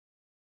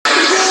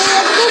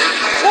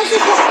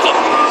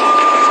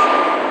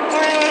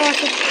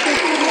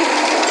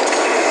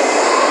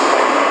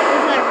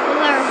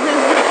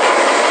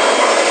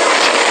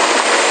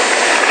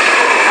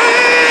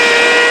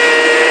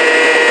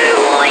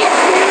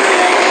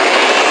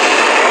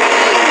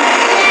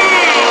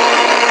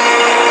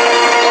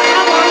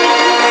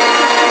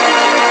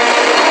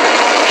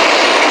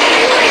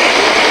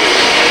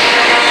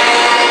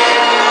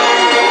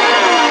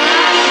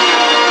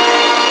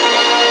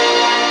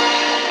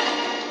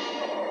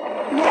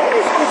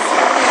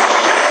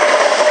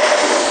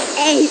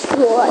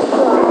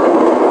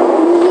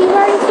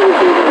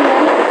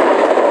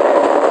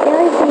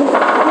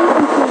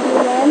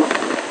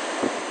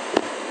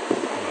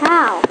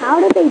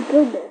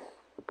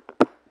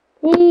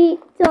He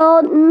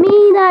told me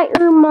that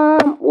your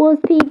mom was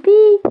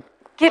pee-pee.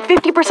 Get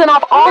 50%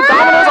 off all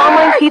Domino's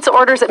online pizza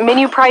orders at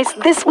menu price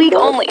this week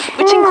only,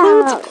 which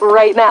includes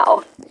right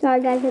now.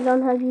 Sorry guys, I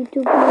don't have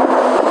YouTube.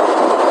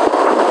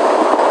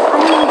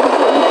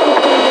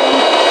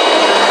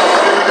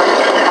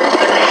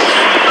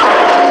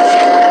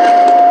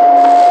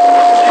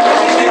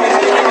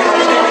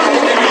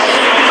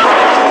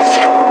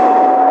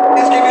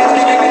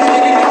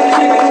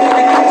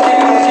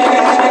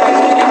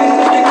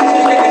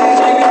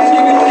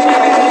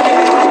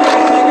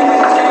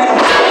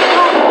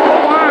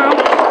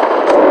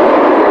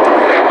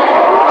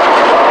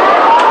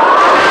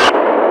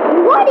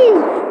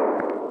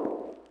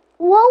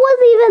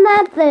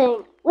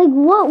 Thing. Like,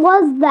 what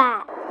was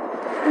that?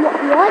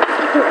 What?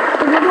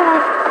 It was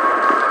like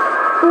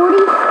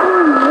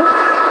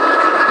 43.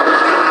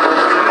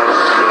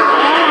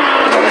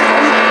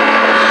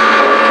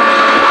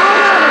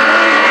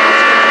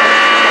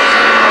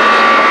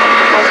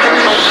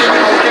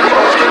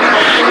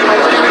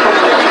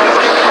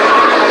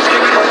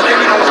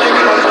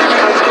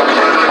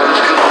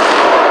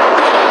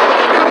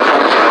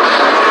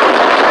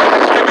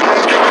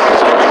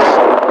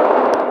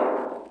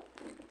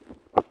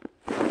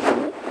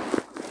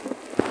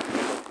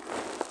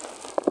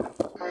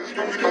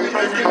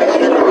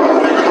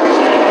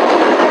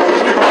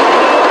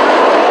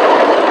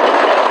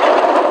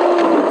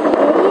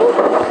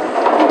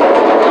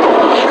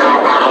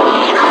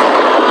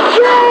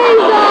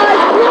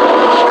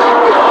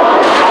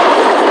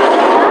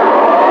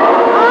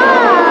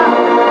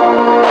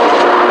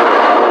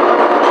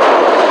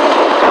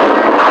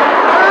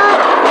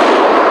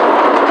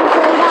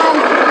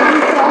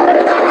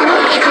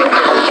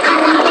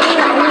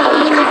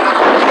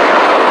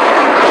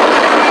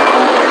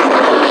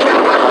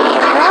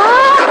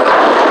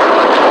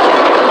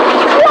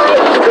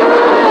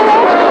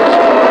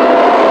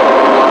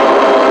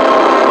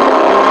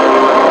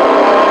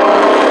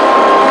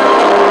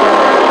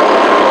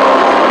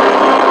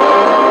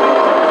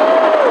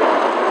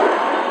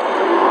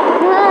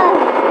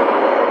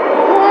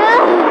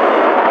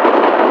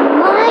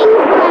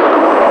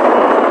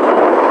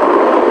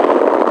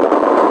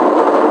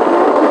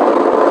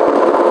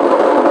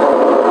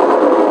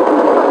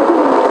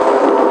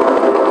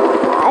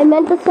 I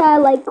meant to say I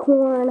like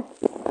corn,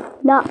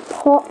 not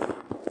pop.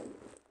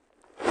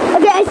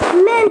 Okay, I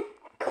meant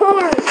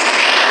corn,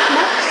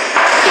 not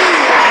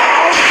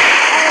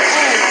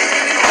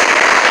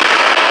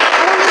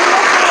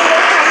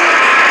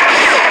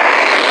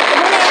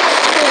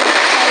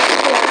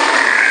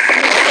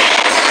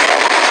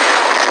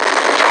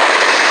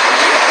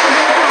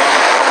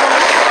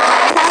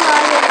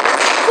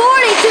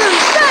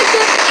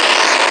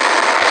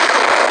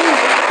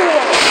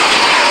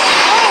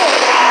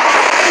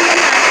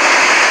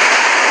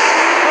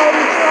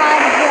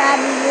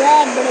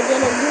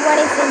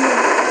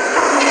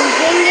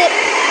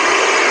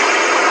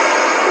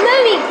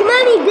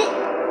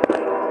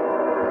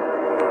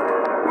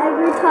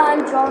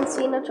John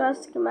Cena tries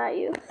to come at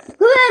you.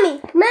 Come at me!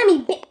 Come at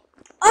me!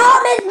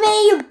 Oh, miss me,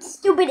 you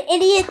stupid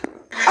idiot!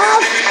 Oh,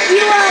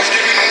 you are!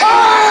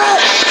 Oh!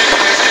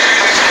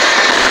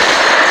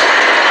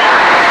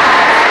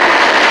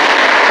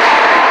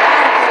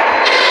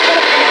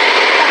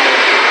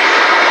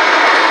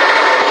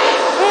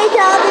 They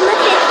told him a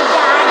sister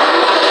died.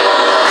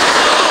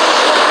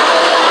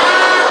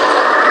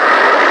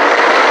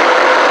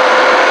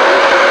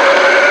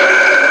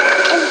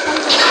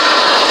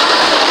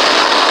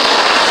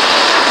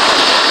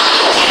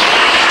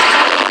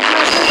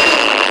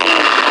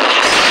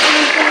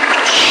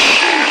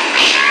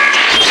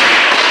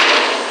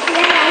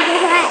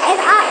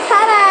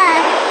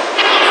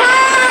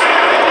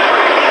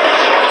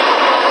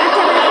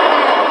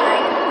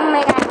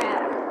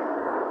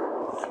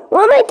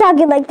 Why am I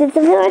talking like this?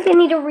 I feel like I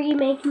need to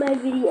remake my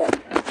video.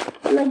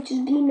 And like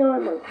just be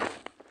normal.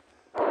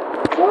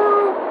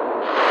 Well,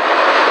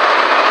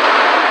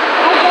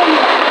 I don't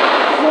know.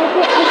 Maybe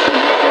I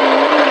should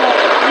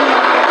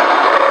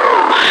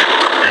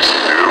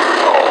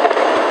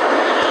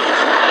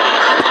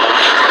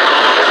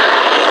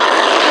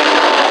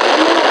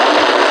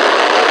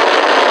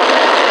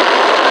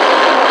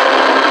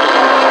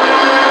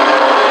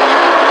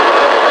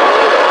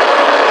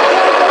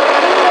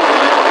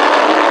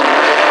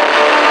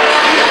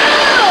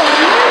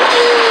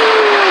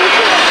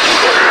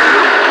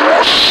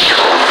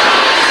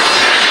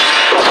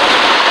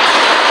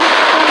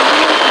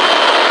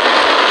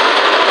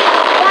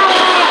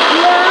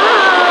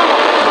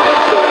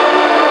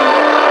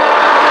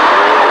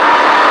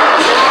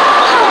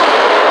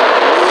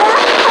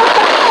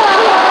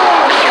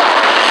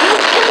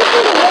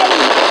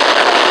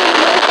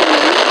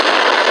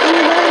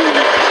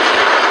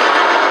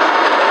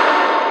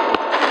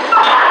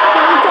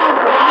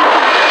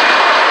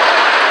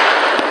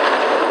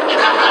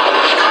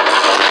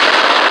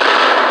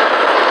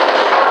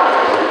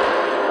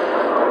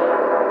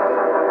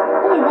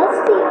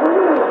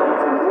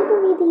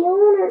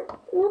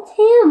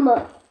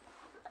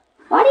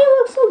Why do you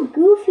look so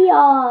goofy?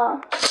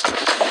 Ah!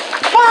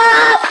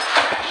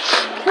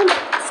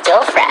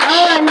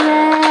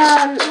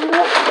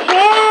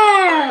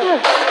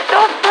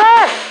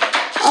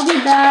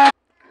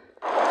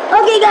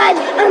 Okay, guys,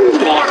 I'm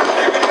back.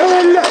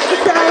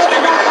 Sorry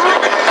about that.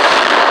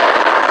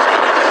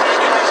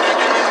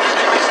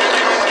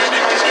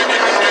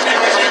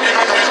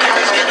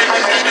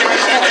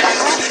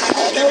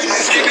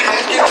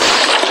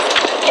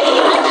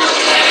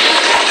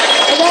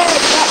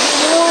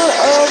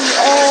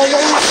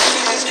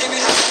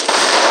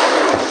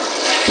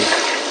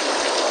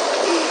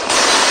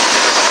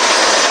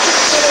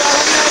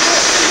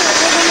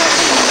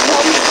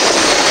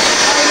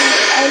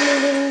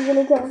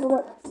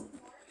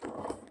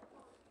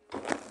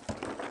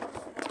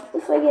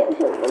 If I get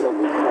hit one of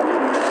these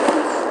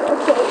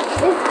okay,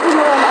 this is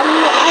one. I'm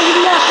not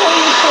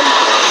paying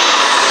attention.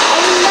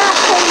 I'm not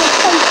paying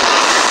attention.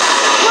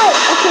 What?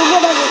 Okay,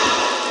 whatever.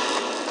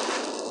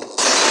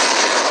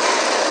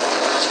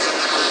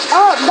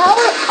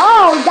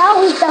 That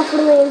was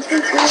definitely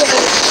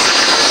interesting.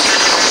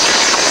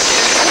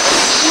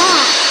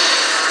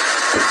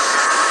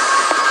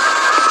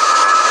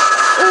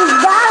 Is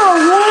that a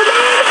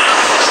woman?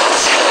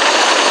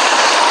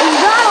 Is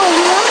that a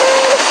woman?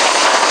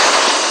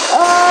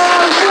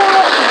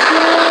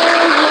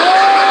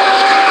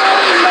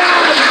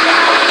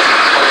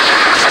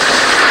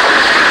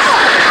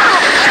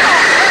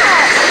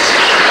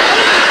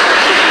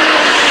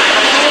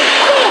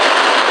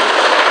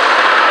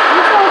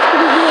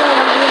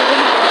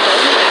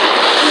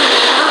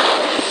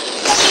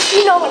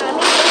 You know what I mean?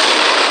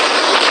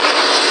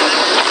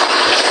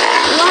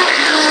 What?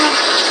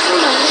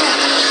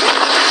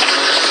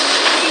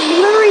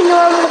 Literally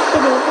normal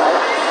kidding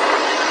product.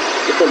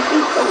 You can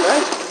beat them,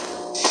 right?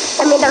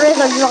 I mean, there is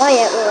a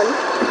giant one.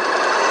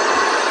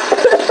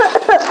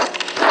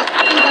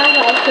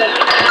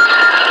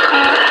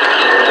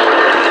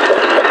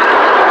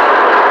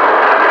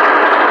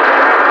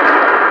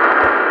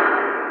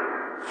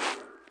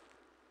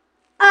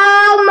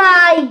 Oh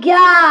my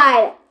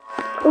god!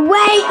 Wait,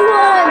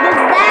 one, does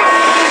that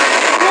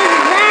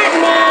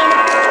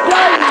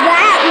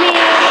mean?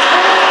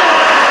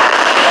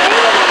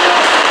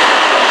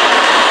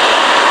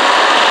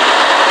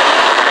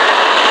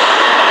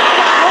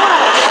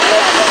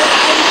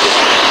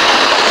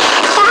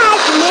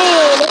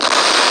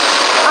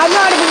 I'm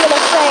not even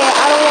gonna say it.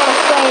 I don't want to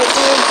say it,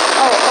 dude.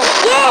 Oh,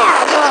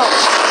 yeah, no.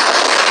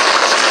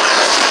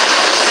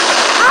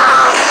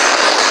 Ah!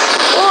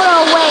 Hold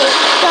on, wait.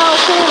 So,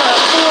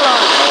 hold on.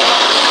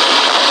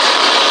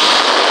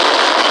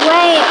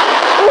 Wait.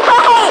 He's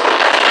back!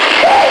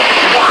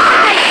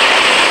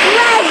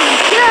 Let's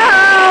go!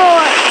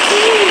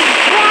 He's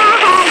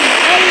back,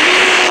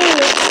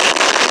 baby!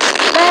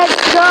 Let's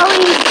go,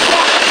 he's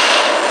back.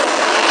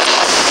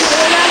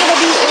 We're not gonna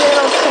be a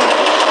little kid.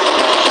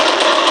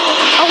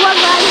 Oh, what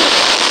got you?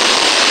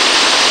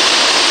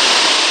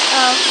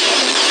 Oh.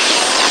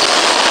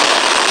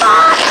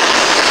 Fuck!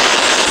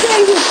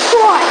 There's his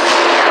foot!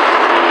 Yeah!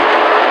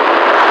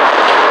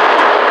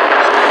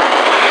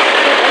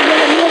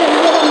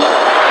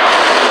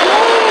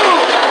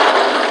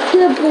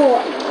 Good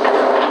boy.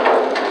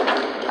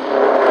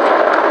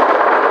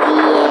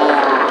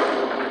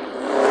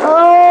 Yeah.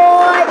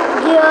 Oh,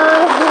 your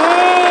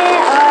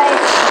hair.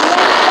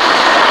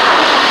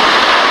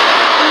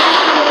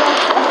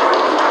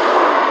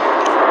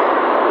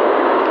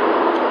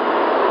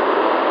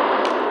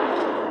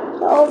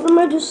 All of them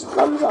are just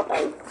thumbs up.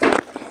 But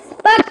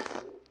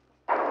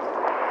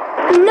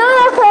no!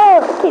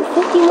 Okay,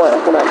 51.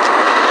 Hold on.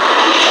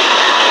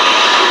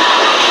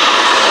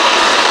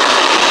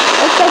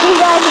 I'm checking,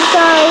 guys. I'm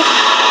sorry.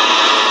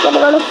 Gotta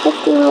go to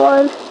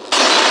 51.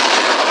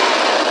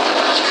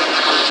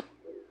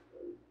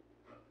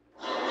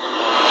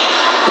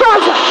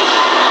 Project.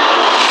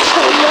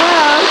 Okay,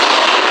 yeah.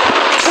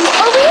 And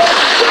over here.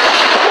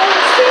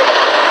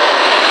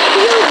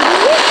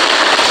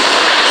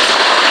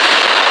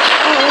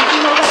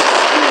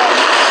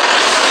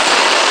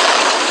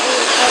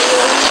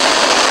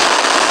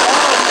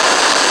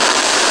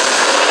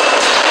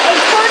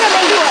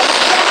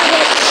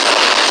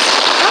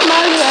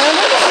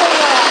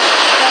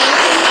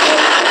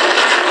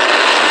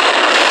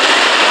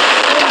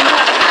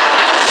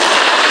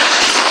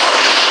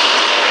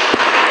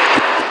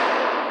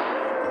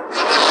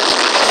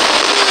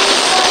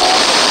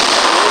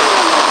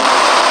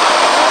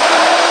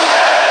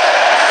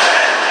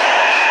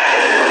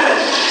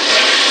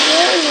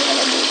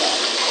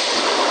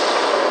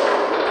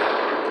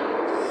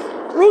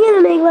 We're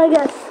gonna make like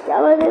a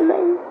skeleton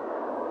thing.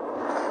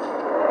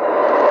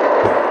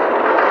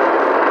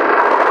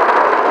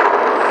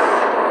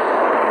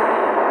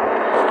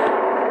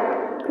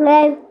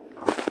 Okay,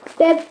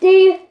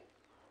 52.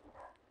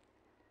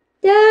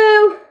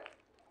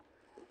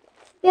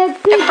 50. At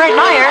Fred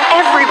Meyer,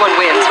 everyone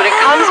wins when it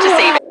comes to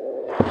saving.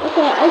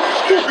 Okay, I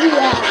skip you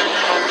out.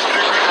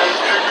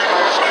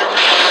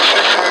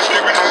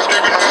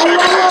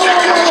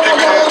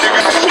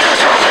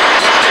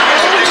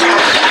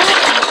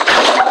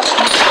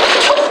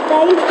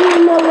 Thank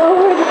you, my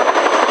lord.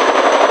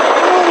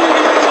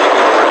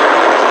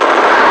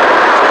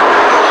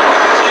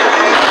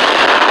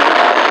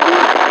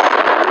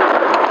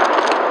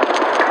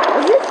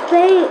 Is this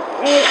thing?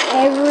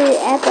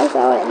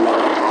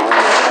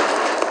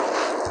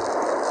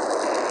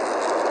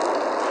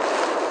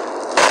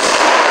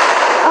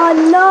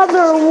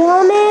 another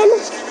woman.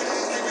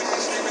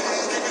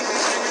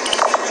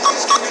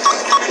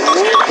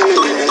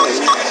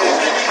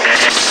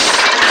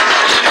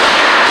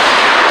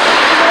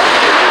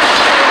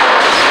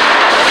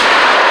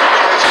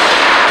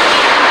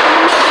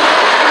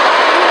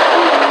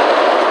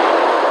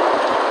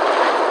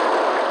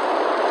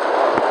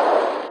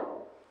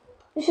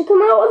 We should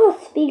come out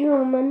with a speaker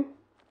woman.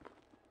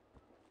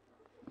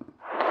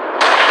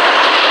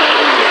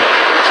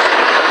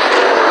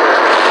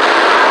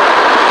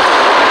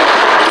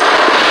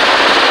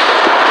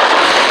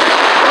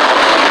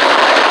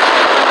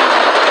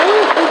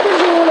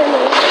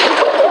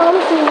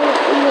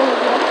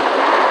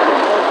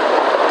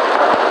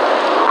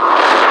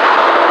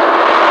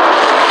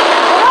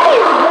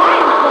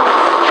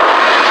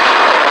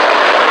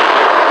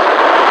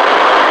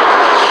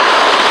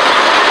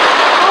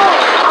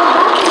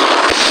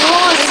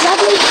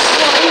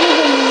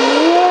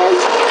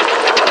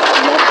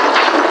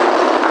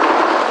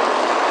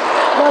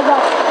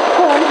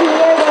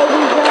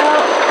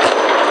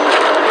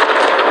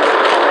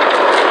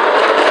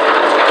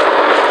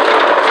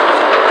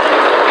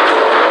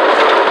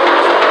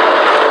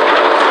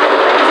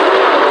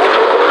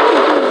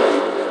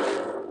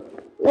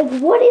 Like,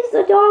 what is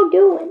the dog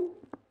doing?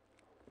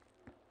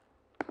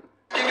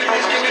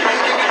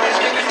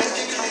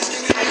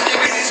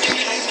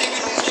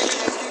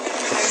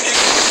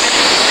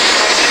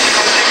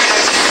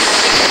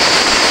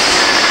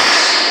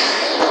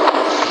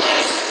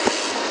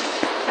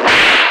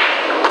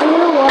 You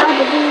know what?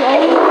 But the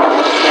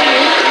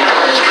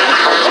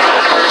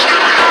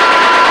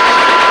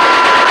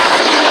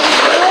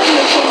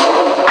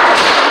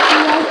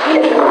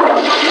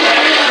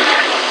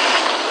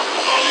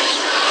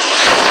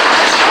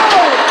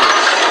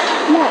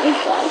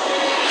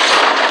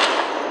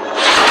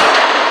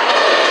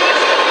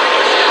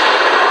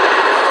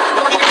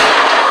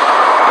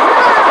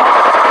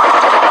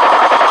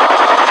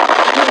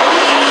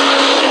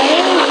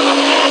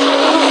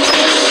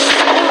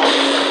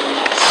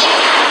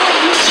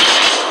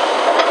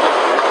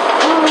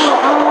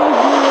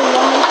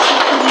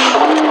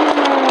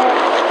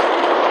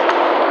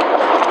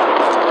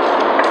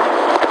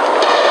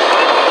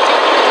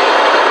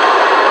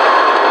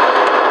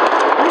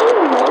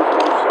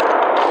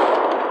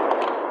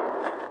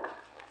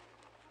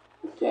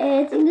Okay,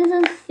 I think this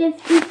is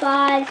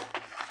 55.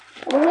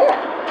 Wait,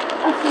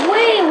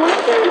 what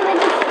if there's like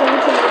a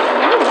skeleton?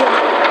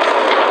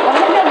 Why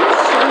did I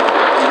just show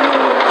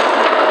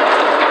that?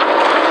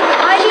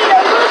 I mean,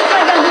 it looks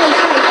like I'm doing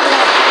pretty good.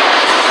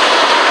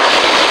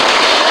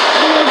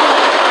 Oh my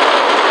god.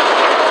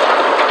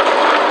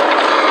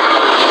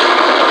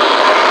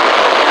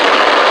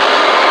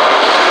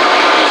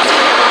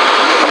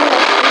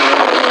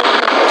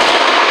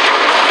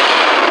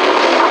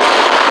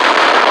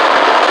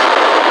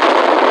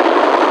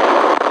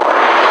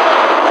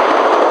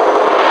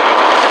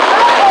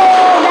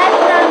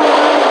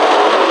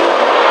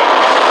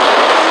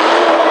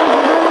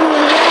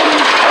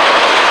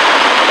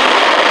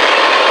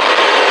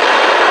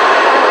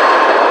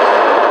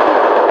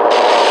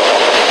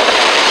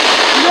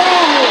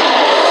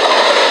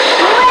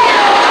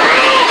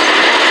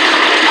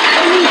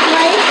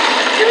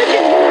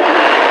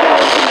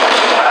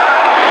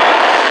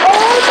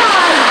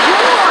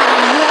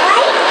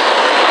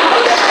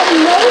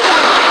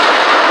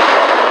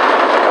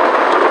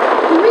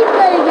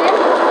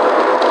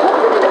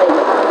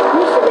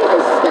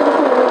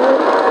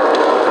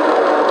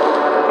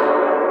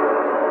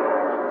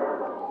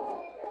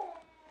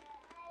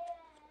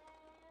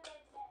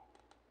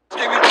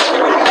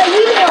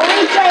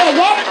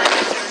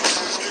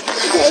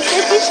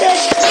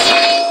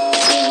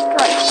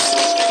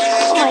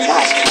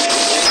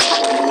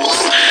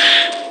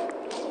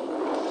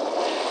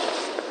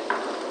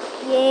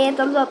 Yeah,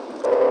 thumbs up.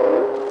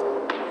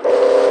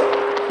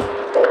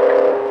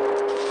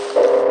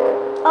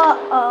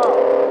 Uh-oh.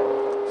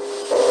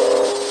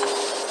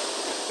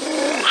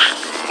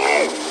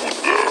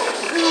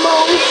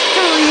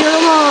 Monster, your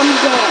mom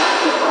dead.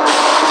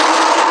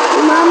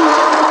 Mom.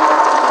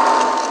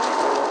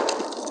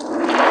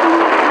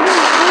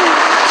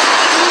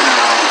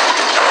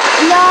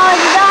 No,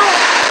 it's not.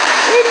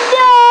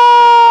 No!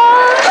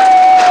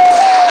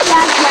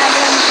 That's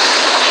random.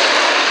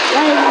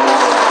 That is random.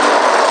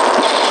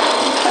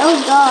 Oh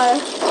god.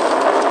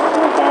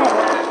 Okay.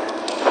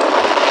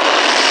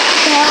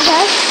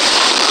 Okay.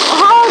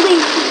 Holy.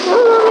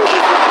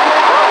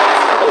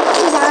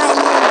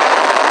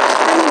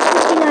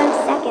 59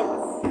 seconds.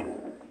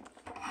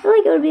 I feel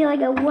like it would be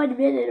like a 1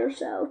 minute or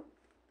so.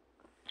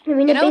 I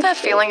mean, You know that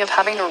feeling of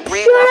having to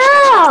read Shut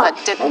up!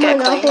 that didn't Oh get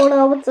my god, cleaned? hold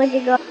on, what's like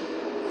it go?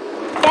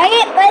 Dang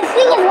it, my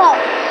thing is low.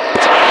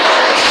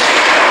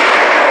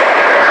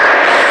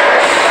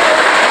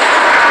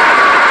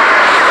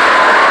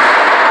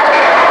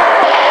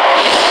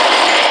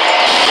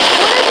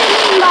 What does it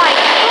mean by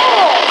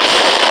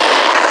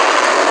full?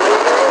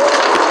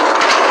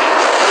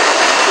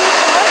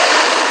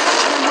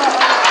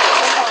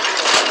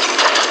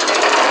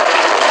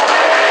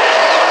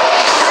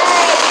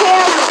 Alright,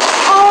 Cam.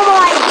 Oh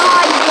my god.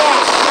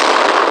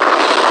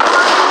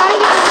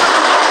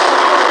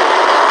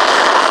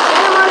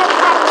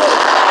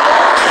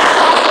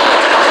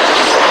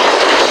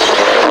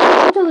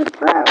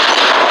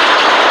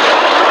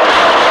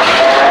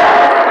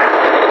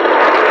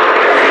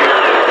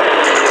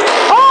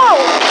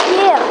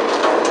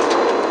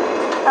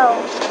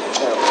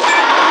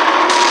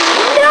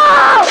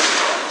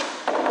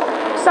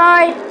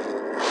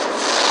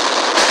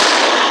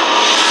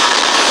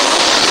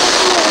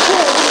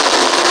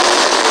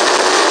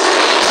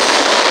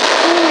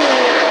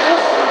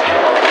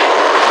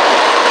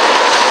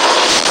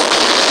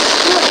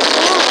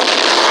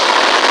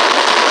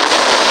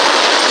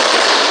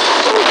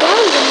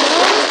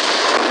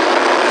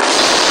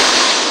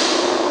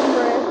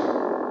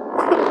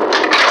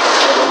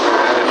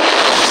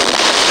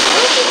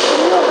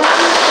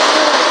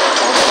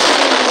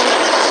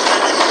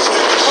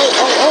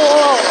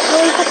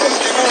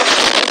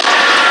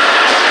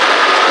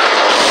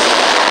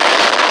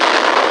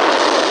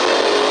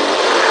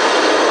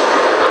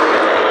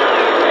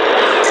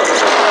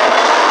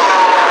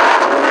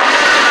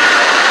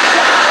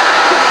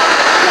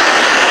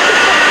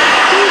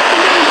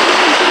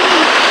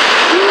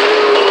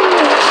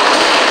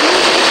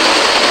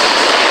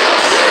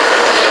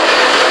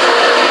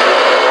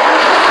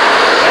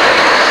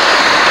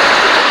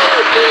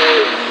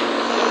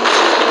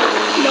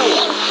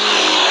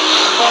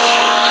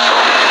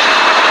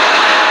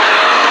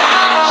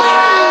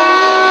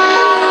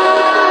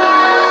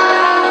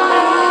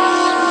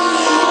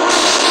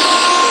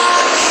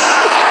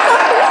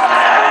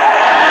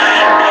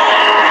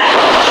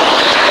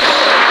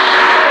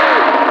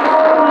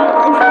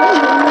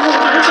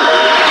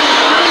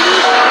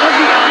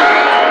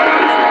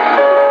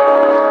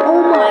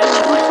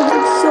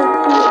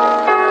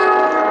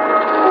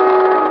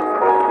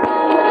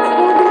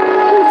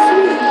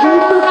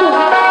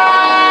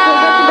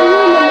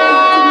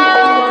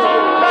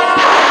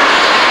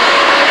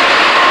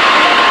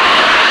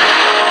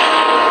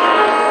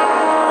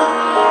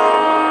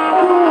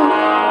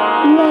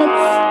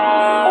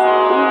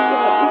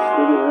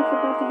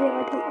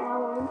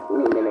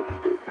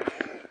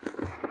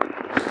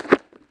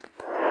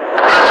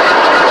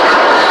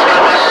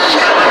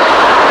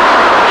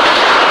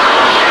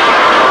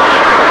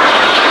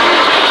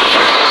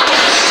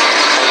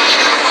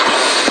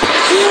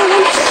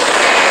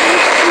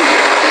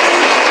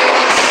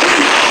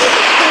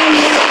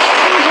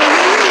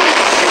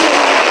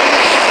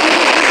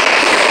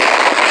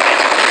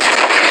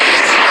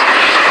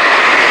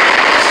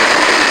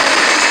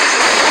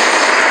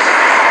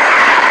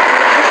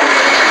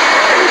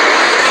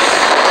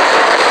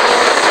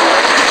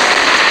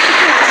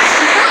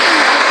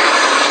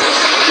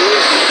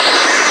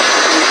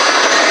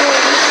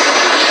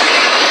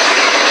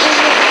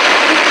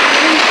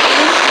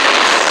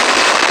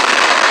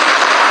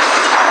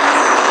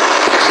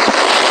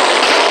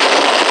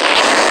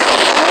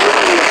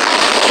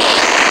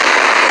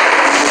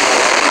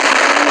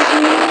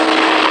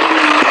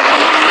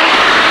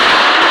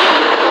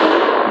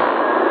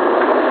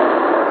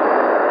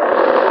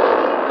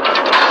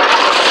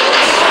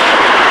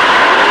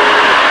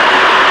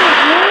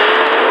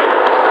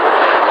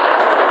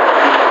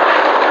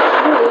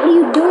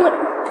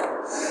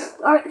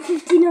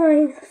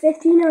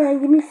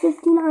 59. Give me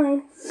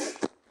 59.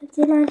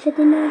 59,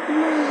 59,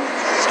 59.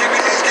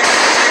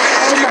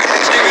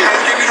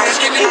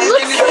 It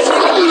looks so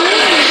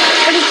familiar,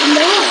 but it's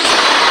not.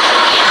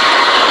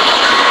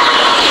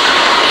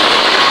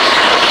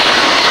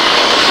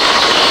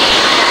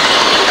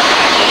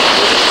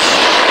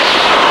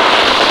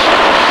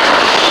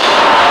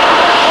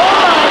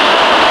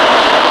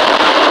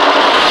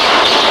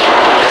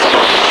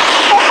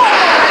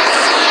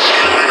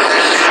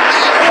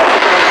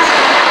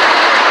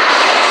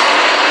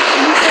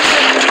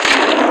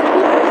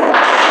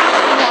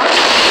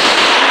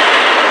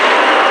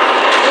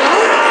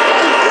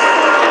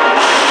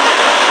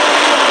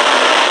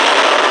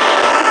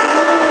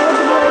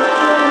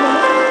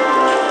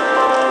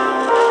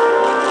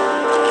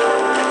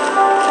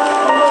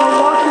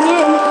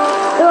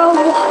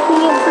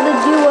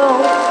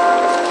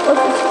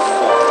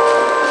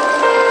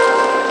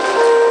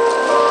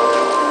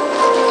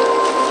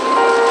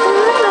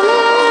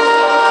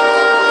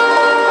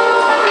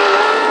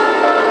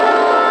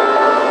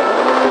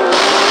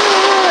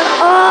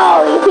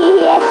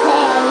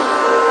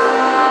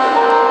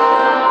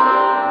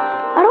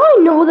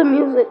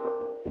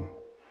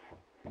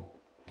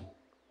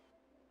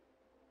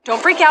 Don't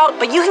freak out,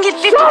 but you can get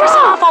 50%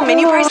 off all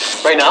menu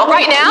prices. Right now?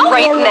 Right now?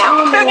 Right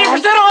now.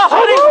 50% off,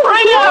 honey!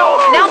 Right now!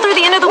 Now through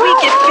the end of the week,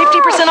 get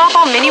 50% off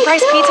all menu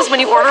price pizzas when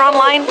you order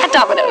online at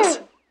Domino's.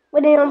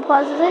 When anyone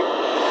pauses it.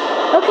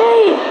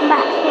 Okay, I'm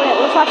back. Alright,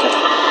 let's watch it.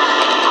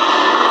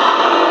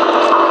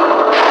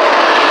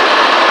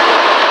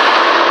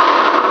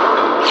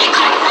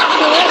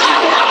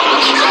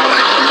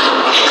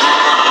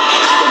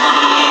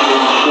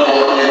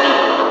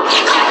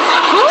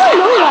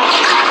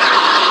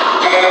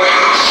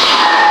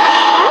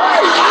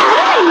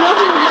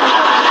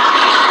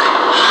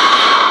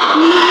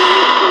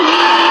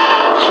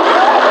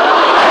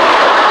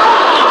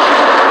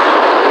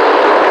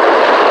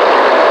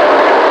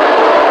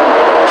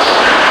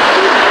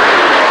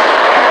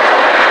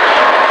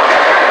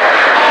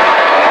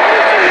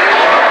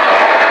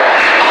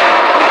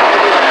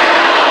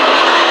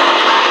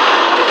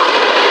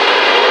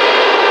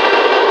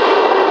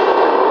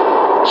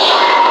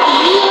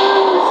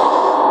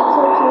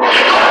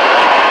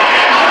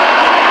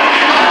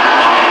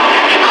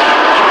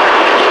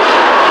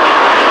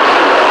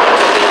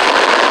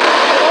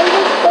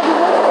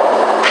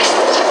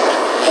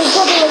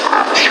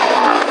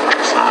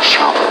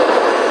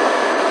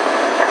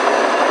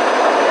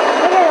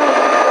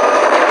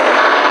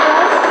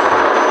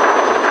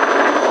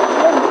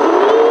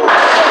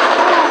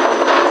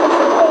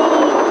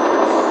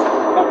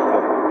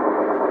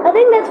 I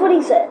think that's what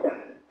he said.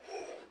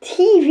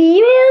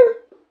 TV, man?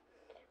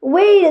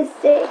 Wait a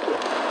second.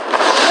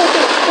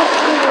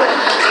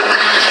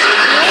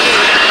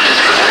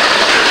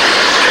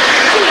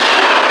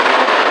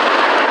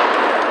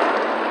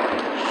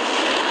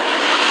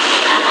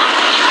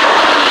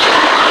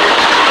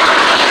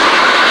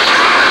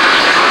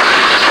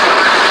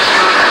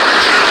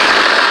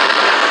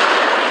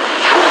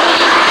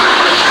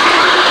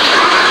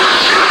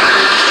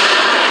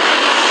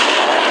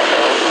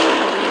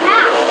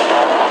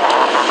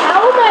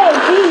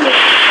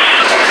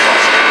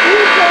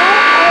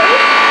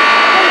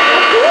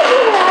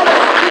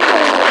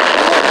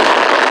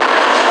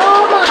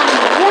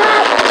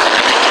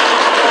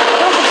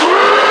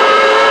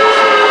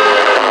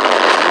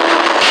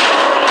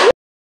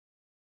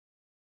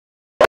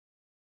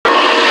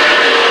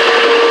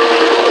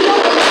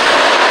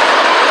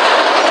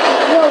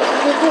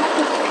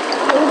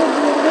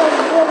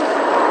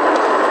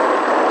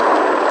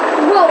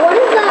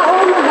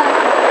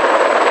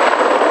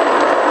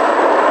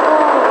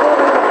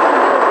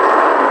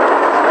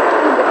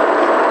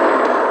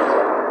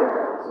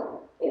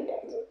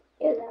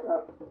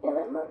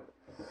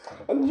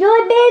 Enjoy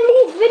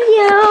Bandy's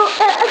video.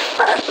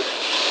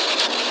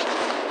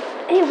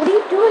 Hey, what are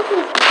you doing to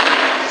this?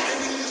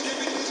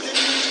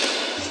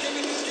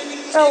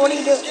 Oh, what are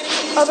you doing?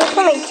 Oh, they're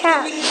coming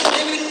cats.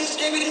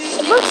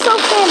 It looks so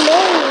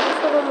familiar.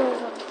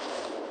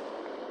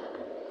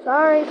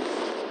 Sorry.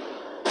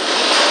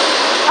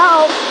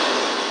 Uh-oh.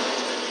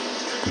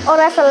 Oh,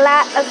 that's a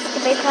lot of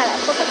skibidi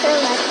toilets. Look at their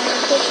lot of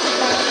skibidi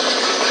toilets.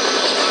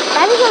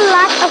 That is a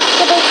lot of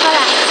skibidi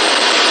toilets.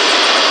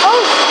 Oh,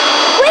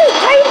 wait,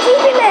 Tiny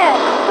TV Man.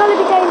 It's gonna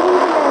be Tiny TV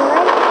Man,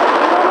 right?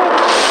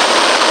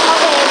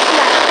 Okay, it's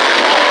not.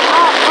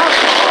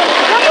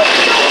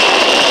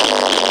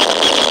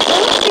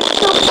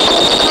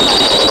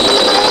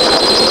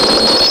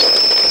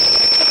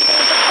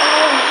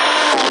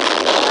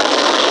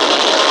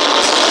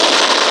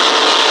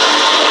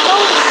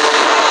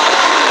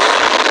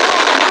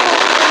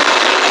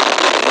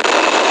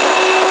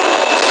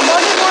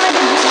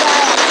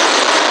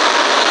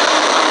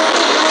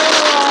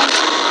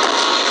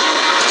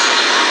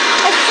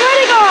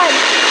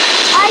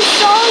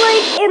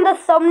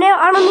 Thumbnail.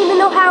 I don't even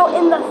know how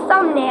in the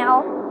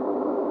thumbnail.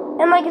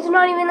 And like it's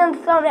not even in the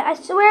thumbnail. I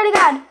swear to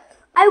God.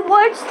 I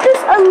watched this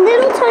a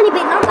little tiny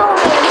bit, not the whole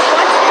thing.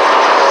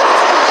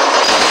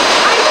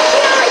 I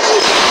feel like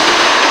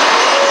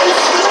I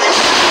swear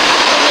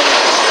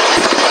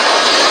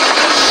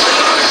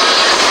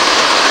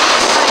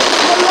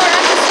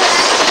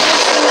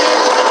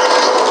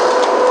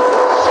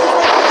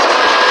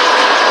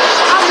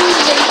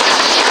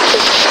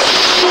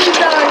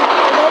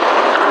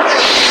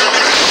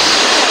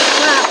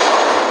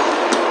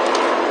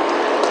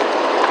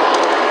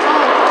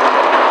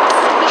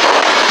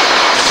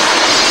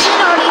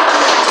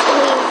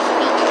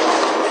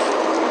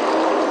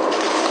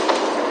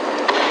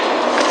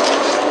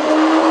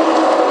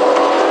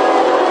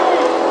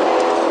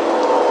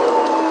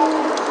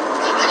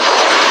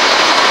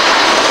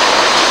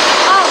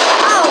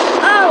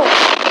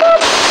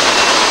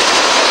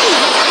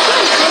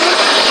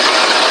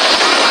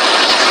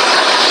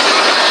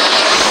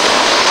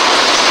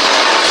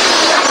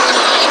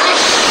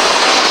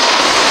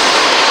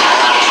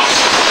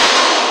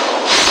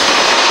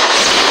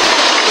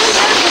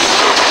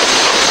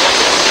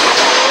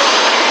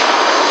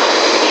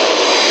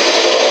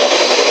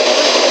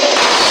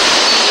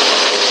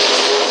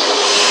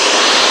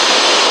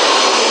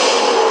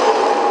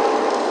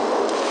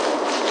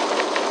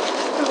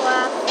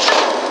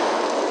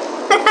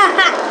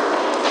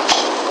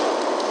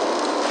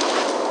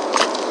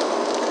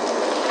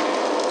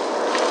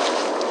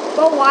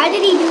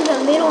did he do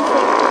the middle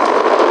finger?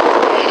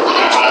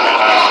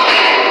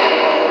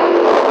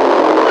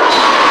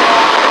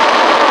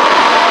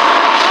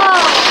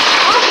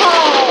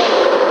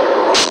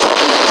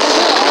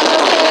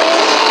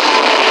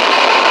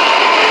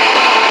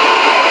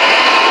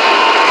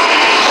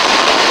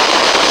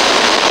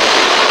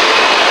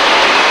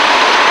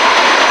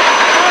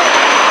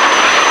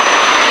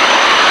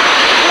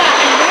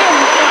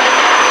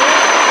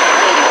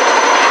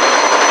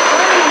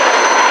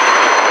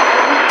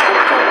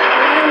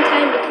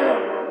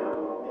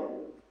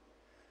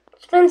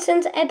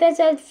 Since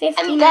episode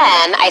 59. And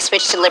then I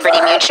switched to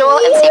Liberty Mutual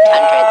and saved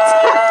hundreds.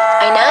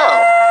 I know,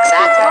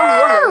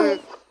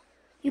 exactly.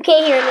 You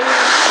can't hear me.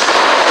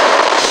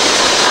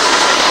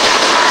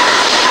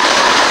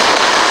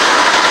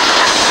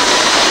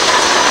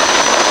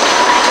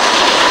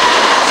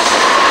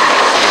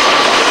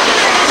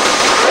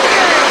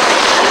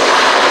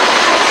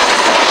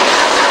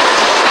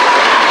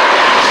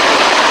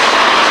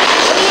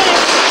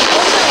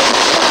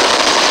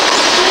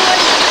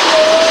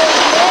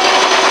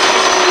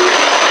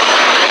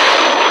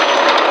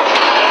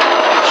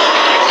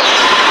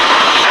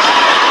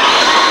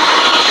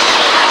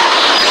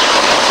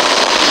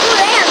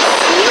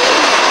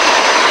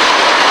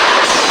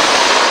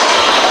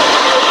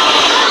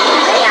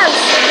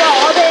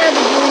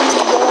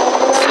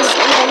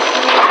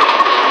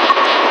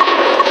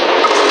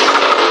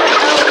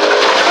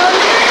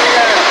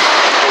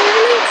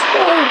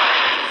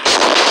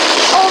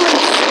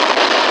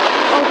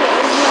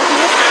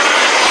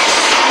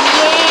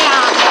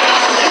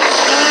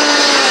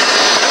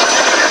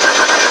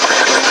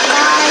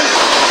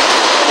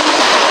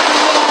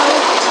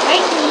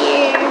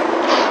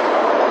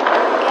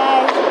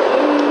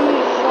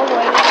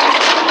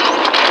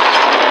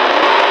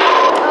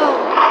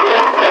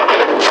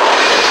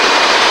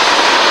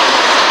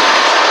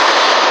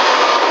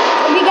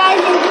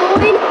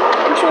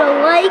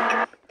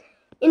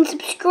 And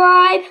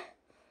subscribe.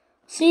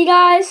 See you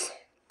guys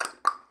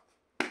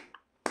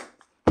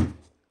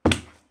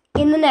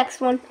in the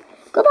next one.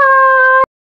 Goodbye.